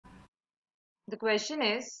The question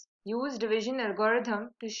is, use division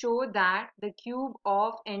algorithm to show that the cube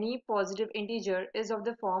of any positive integer is of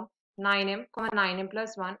the form 9m, 9m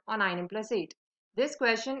plus 1 or 9m plus 8. This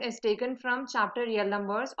question is taken from chapter Real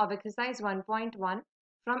Numbers of exercise 1.1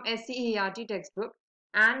 from SCERT textbook,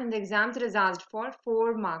 and in the exams it is asked for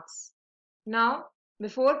 4 marks. Now,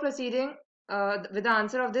 before proceeding with the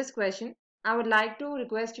answer of this question, I would like to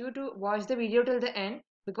request you to watch the video till the end,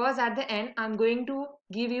 because at the end I'm going to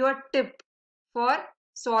give you a tip for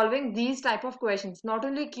solving these type of questions, not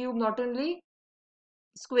only cube, not only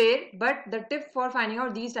square, but the tip for finding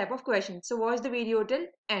out these type of questions. So watch the video till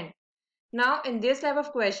end. Now in this type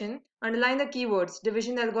of question, underline the keywords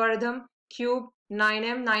division algorithm, cube,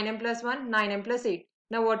 9m, 9m plus 1, 9m plus 8.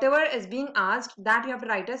 Now whatever is being asked, that you have to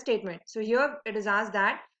write a statement. So here it is asked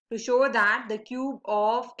that to show that the cube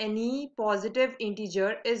of any positive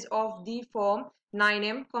integer is of the form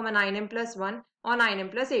 9m, 9m plus 1 or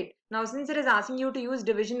 9m plus 8. Now since it is asking you to use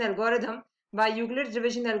division algorithm, by Euclid's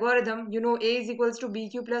division algorithm, you know a is equals to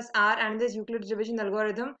bq plus r, and this Euclid's division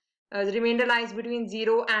algorithm, the remainder lies between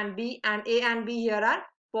 0 and b, and a and b here are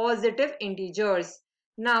positive integers.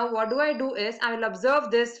 Now what do I do is, I will observe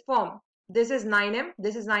this form. This is 9m,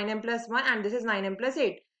 this is 9m plus 1, and this is 9m plus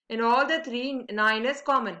 8. In all the three, 9 is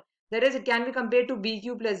common. That is, it can be compared to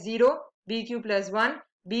bq plus 0, bq plus 1,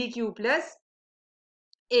 bq plus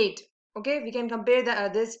 8. Okay, we can compare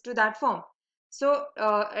this to that form. So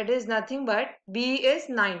it is nothing but b is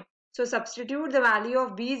 9. So substitute the value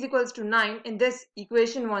of b is equals to 9 in this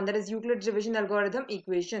equation 1, that is Euclid's division algorithm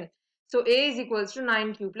equation. So a is equals to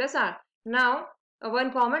 9q plus r. Now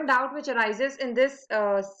one common doubt which arises in this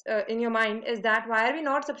in your mind is that why are we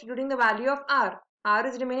not substituting the value of r? R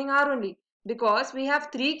is remaining r only, because we have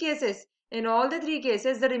 3 cases. In all the 3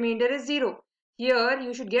 cases the remainder is 0. Here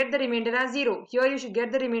you should get the remainder as 0. Here you should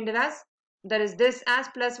get the remainder as, that is this as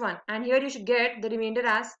plus 1, and here you should get the remainder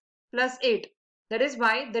as plus 8. That is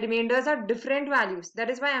why the remainders are different values. That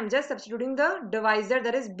is why I am just substituting the divisor,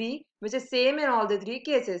 that is b, which is same in all the 3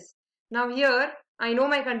 cases. Now here I know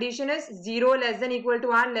my condition is 0 less than equal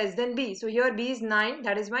to r less than b. So here b is 9.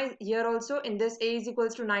 That is why here also in this a is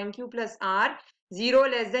equals to 9q plus r, 0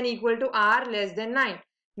 less than equal to r less than 9.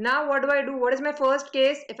 Now what do I do? What is my first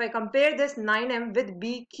case? If I compare this 9m with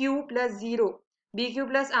bq plus 0, bq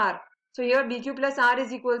plus r. So here bq plus r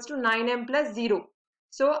is equals to 9m plus 0.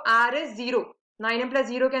 So r is 0. 9m plus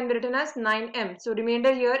 0 can be written as 9m. So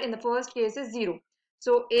remainder here in the first case is 0.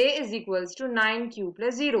 So a is equals to 9q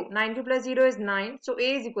plus 0. 9q plus 0 is 9. So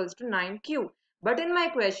a is equals to 9q. But in my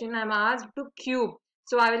question I am asked to cube.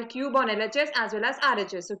 So I will cube on LHS as well as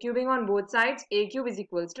RHS. So cubing on both sides, a cube is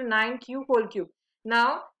equals to 9q whole cube.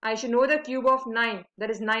 Now I should know the cube of 9.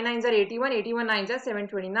 That is 9 9s are 81. 81 9s are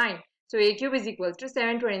 729. So a cube is equals to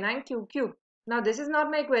 729 q cube. Now this is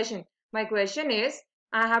not my question. My question is,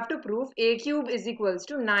 I have to prove a cube is equals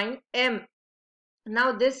to 9m.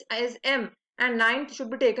 Now this is m and 9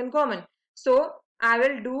 should be taken common. So I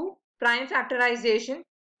will do prime factorization.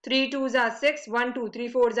 3 2s are 6, 1 2, 3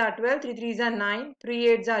 4s are 12, 3 3s are 9, 3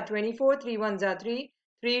 8s are 24, 3 1s are 3,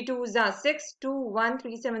 3 2s are 6, 2 1,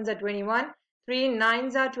 3 7s are 21, 3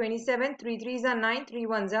 9s are 27, 3 3s are 9, 3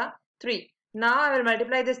 1s are 3. Now I will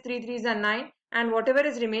multiply this 3 3s are 9, and whatever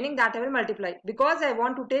is remaining that I will multiply. Because I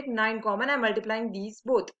want to take 9 common, I am multiplying these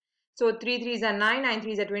both. So 3 3s are 9, 9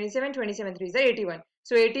 3s are 27, 27 3s are 81.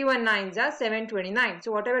 So 81 9s are 729.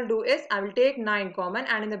 So what I will do is, I will take 9 common,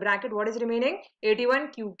 and in the bracket what is remaining?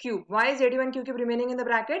 81q cube. Why is 81q cube remaining in the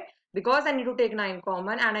bracket? Because I need to take 9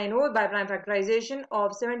 common, and I know by prime factorization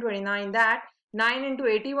of 729 that 9 into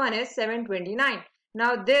 81 is 729.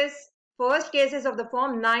 Now this first case is of the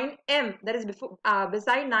form 9m, that is before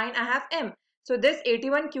beside 9 I have m. So this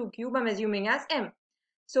 81q cube I am assuming as m.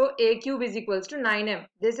 So a cube is equals to 9m.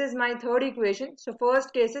 This is my third equation. So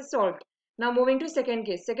first case is solved. Now moving to second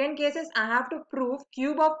case. Second case is, I have to prove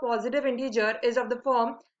cube of positive integer is of the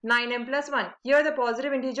form 9m plus 1. Here the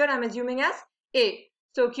positive integer I am assuming as a.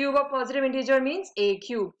 So cube of positive integer means a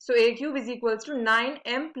cube. So a cube is equals to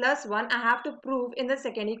 9m plus 1. I have to prove in the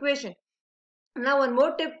second equation. Now one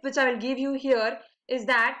more tip which I will give you here is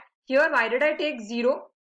that here why did I take 0?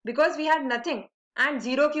 Because we had nothing, and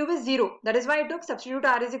 0 cube is 0. That is why I took substitute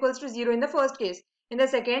r is equals to 0 in the first case. In the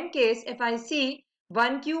second case, if I see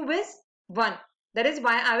 1 cube is 1. That is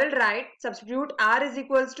why I will write substitute r is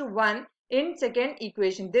equals to 1 in second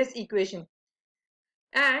equation, this equation.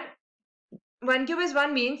 And 1 cube is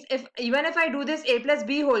 1 means even if I do this a plus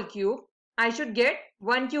b whole cube, I should get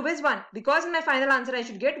 1 cube is 1, because in my final answer I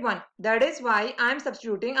should get 1. That is why I am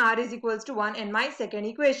substituting r is equals to 1 in my second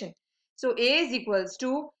equation. So a is equals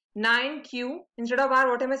to 9q. Instead of r,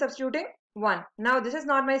 what am I substituting? 1. Now this is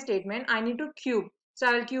not my statement. I need to cube. So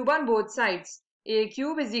I will cube on both sides. A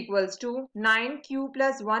cube is equals to 9q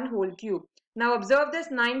plus 1 whole cube. Now observe this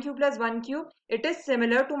 9q plus 1 cube. It is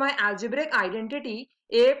similar to my algebraic identity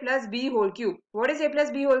a plus b whole cube. What is a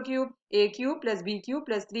plus b whole cube? A cube plus b cube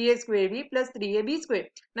plus 3a square b plus 3ab square.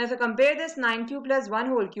 Now if I compare this 9q plus 1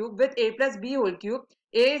 whole cube with a plus b whole cube,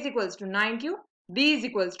 a is equals to 9q, b is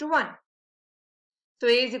equals to 1. So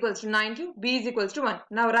a is equals to 9q, b is equals to 1.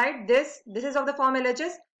 Now write this. This is of the form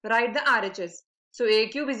LHS. Write the RHS. So a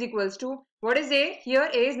cube is equals to, what is a? Here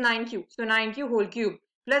a is 9q. So 9q whole cube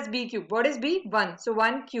plus b cube. What is b? 1. So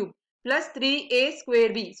 1 cube plus 3a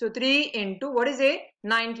square b. So 3 into, what is a?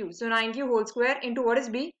 9q. So 9q whole square into, what is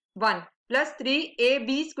b? 1 plus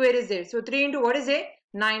 3ab square is there. So 3 into, what is a?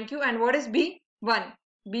 9q, and what is b? 1.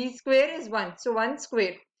 b square is 1. So 1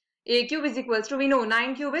 square. A cube is equals to, we know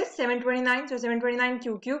 9 cube is 729. So 729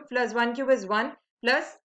 q cube plus 1 cube is 1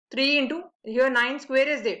 plus 3 into, here 9 square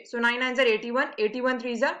is there. So 9 nines are 81. 81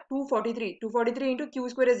 threes are 243. 243 into q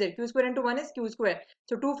square is there. Q square into 1 is q square.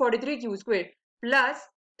 So 243 q square plus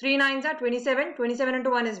 3 nines are 27. 27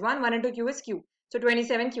 into 1 is 1. 1 into q is q. So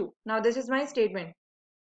 27q. Now this is my statement.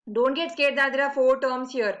 Don't get scared that there are 4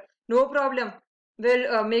 terms here. No problem.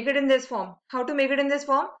 We'll make it in this form. How to make it in this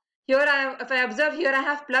form? Here if I observe here I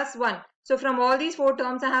have plus 1. So from all these 4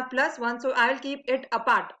 terms I have plus 1. So I will keep it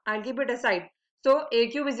apart. I will keep it aside. So a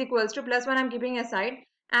cube is equals to plus 1 I am keeping aside.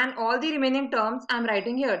 And all the remaining terms I am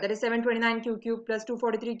writing here. That is 729 q cube plus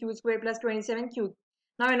 243 q square plus 27 q.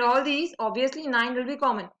 Now in all these obviously 9 will be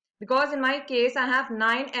common. Because in my case I have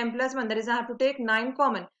 9m plus 1. That is I have to take 9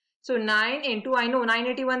 common. So 9 into, I know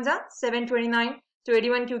 981s are 729. So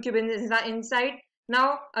 81 q cube is inside.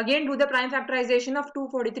 Now again do the prime factorization of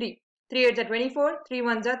 243. 3 8s are 24, 3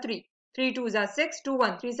 1s are 3, 3 2s are 6, 2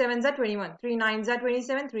 1, 3 7s are 21, 3 9s are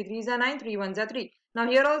 27, 3 3s are 9, 3 1s are 3. Now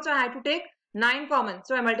here also I had to take 9 common.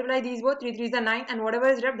 So I multiply these both, 3 3s are 9, and whatever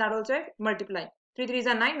is left that also I multiply. 3 3s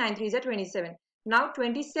are 9, 9 3s are 27. Now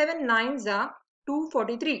 27 9s are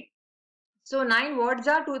 243. So 9 words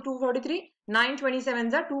are 243, 9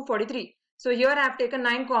 27s are 243. So here I have taken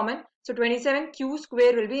 9 common. So 27 q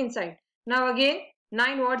square will be inside. Now again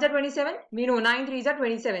 9 words are 27. We know 9 3s are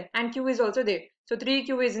 27 and q is also there. So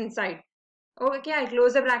 3q is inside. Okay, I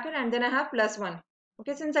close the bracket and then I have plus 1.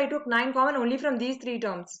 Okay, since I took 9 common only from these 3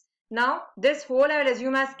 terms. Now this whole I will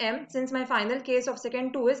assume as m, since my final case of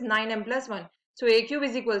second 2 is 9m plus 1. So a cube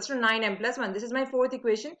is equals to 9m plus 1. This is my fourth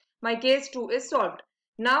equation. My case 2 is solved.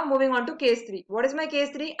 Now moving on to case 3. What is my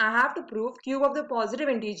case 3? I have to prove cube of the positive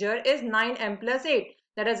integer is 9m plus 8.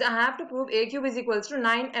 That is, I have to prove a cube is equals to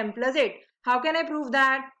 9m plus 8. How can I prove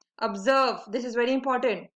that? Observe. This is very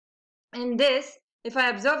important. In this, if I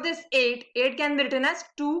observe this 8, 8 can be written as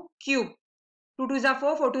 2 cube. 2 2s are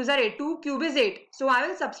 4, 4 2s are 8. 2 cube is 8. So I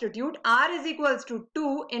will substitute r is equals to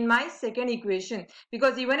 2 in my second equation.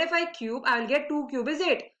 Because even if I cube, I will get 2 cube is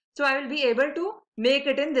 8. So I will be able to make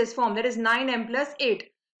it in this form. That is 9m plus 8.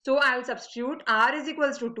 So I will substitute r is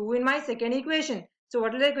equals to 2 in my second equation. So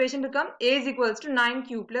what will the equation become? A is equals to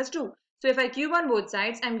 9q plus 2. So if I cube on both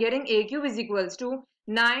sides, I am getting a cube is equals to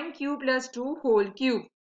 9q plus 2 whole cube.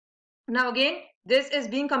 Now again, this is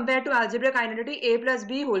being compared to algebraic identity a plus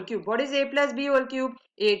b whole cube. What is a plus b whole cube?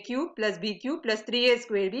 A cube plus b cube plus 3a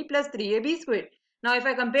square b plus 3ab square. Now if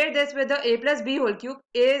I compare this with the a plus b whole cube,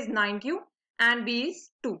 a is 9q and b is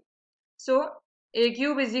 2. So a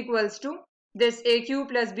cube is equals to this a cube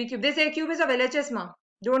plus b cube. This a cube is of LHS ma.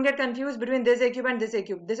 Don't get confused between this a cube and this a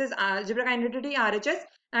cube. This is algebraic identity RHS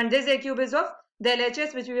and this a cube is of the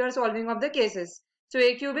LHS which we are solving of the cases. So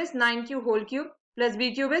a cube is 9q whole cube plus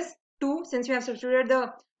b cube is 2, since we have substituted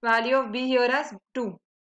the value of b here as 2.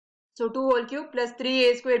 So 2 whole cube plus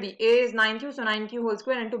 3a square b. A is 9q, so 9q whole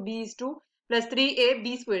square into b is 2 plus 3a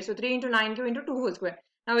b square. So 3 into 9q into 2 whole square.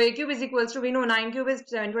 Now a cube is equals to, we know 9 cube is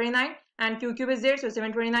 729 and q cube is 8. So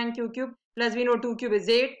 729 q cube plus we know 2 cube is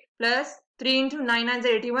 8 plus 3 into 9 9 is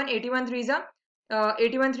 81. 81 3s are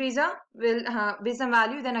 81 3s are will be some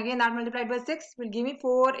value. Then again that multiplied by 6 will give me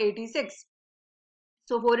 486.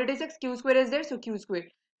 So 486 q square is there. So q square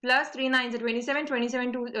plus 3 9s are 27.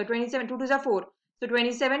 27 2 2s are 4. So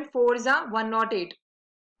 27 4s are 108.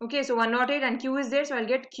 Okay, so 108 and q is there. So I'll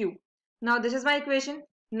get q. Now this is my equation.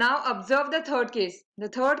 Now observe the third case. The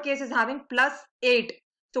third case is having plus 8.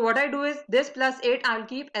 So what I do is this plus 8 I'll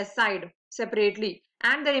keep aside separately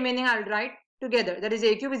and the remaining I'll write together. That is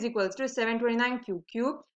a cube is equals to 729 q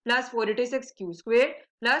cube plus 486 q square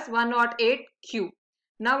plus 108 q.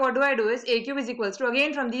 Now what do I do is a cube is equals to,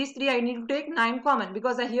 again from these 3 I need to take 9 common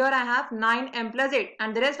because here I have 9m plus 8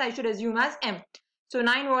 and the rest I should assume as m. So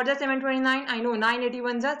 9 words are 729. I know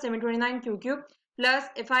 981s are 729 q cube plus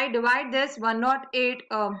if I divide this 108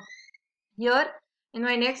 here in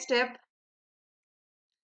my next step,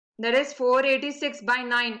 that is 486 by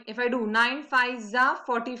 9. If I do 9 5s are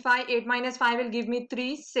 45, 8 minus 5 will give me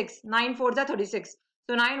 3, 6, 9 4s are 36.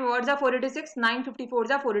 So 9 words are 486, 9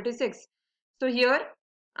 54s are 486. So here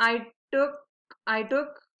I took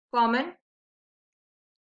common.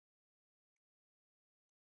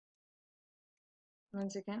 One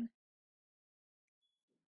second.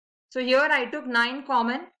 So here I took 9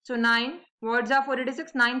 common. So 9 words are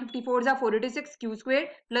 486, 9 54s are 486 q squared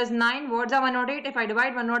plus 9 words are 108. If I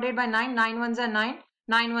divide 108 by 9, 9 ones are 9,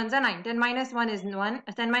 9 ones are 9. 10 minus 1 is 1,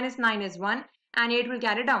 10 minus 9 is 1 and 8 will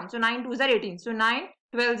carry down. So 9 2s are 18. So 9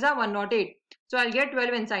 12s are 108. So I'll get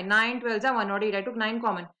 12 inside. 9 12s are 108. I took 9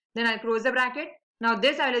 common. Then I'll close the bracket. Now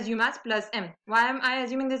this I will assume as plus m. Why am I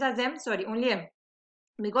assuming this as m? Sorry, only m.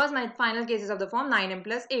 Because my final case is of the form 9m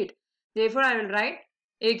plus 8. Therefore I will write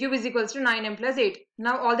a cube is equals to 9m plus 8.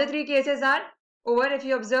 Now all the three cases are over if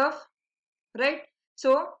you observe, right?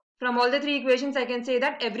 So from all the three equations I can say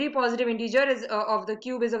that every positive integer is of the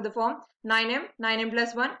cube is of the form 9m, 9m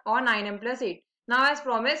plus 1 or 9m plus 8. Now as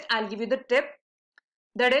promised, I'll give you the tip.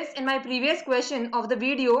 That is, in my previous question of the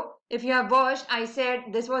video, if you have watched, I said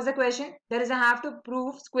this was the question. That is, I have to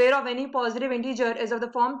prove square of any positive integer is of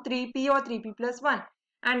the form 3p or 3p plus 1.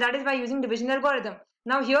 And that is by using division algorithm.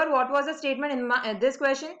 Now here, what was the statement in this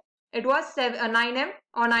question? It was 9m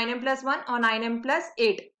or 9m plus 1 or 9m plus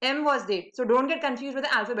 8. M was there. So don't get confused with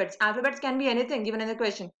the alphabets. Alphabets can be anything given in the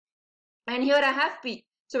question. And here I have p.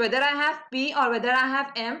 So whether I have p or whether I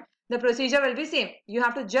have m, the procedure will be same. You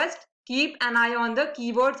have to just keep an eye on the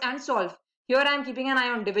keywords and solve. Here I am keeping an eye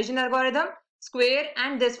on division algorithm, square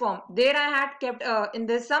and this form. There I had kept in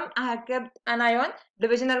this sum, I had kept an eye on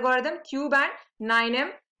division algorithm, cube and 9m,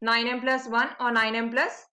 9m plus 1 or 9m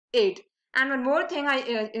plus 8. And one more thing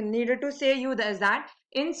I needed to say you is that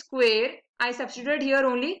in square, I substituted here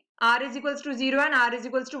only r is equals to 0 and r is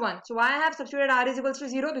equals to 1. So why I have substituted r is equals to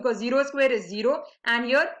 0? Because 0 square is 0 and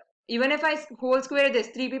here even if I whole square this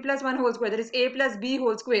 3p plus 1 whole square, that is a plus b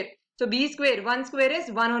whole square. So b square, 1 square is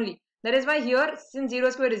 1 only. That is why here since 0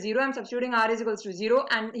 square is 0, I am substituting r is equals to 0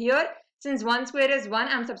 and here since 1 square is 1,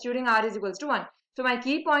 I am substituting r is equals to 1. So my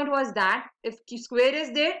key point was that if square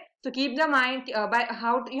is there, so keep the mind by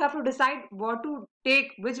how you have to decide what to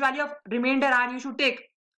take, which value of remainder r you should take.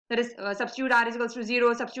 That is substitute r is equals to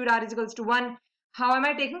 0, substitute r is equals to 1. How am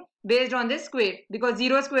I taking? Based on this square, because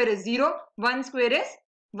 0 square is 0, 1 square is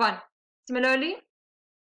 1. Similarly,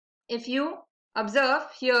 if you observe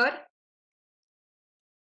here,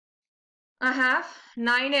 I have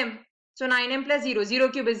 9m. So 9m plus 0. 0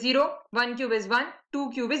 cube is 0. 1 cube is 1.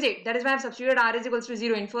 2 cube is 8. That is why I have substituted r is equals to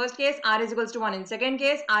 0 in first case, r is equals to 1 in second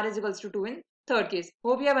case, r is equals to 2 in third case.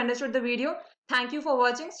 Hope you have understood the video. Thank you for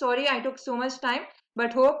watching. Sorry I took so much time,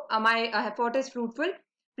 but hope my effort is fruitful.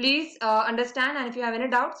 Please understand, and if you have any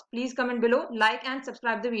doubts, please comment below, like and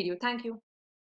subscribe the video. Thank you.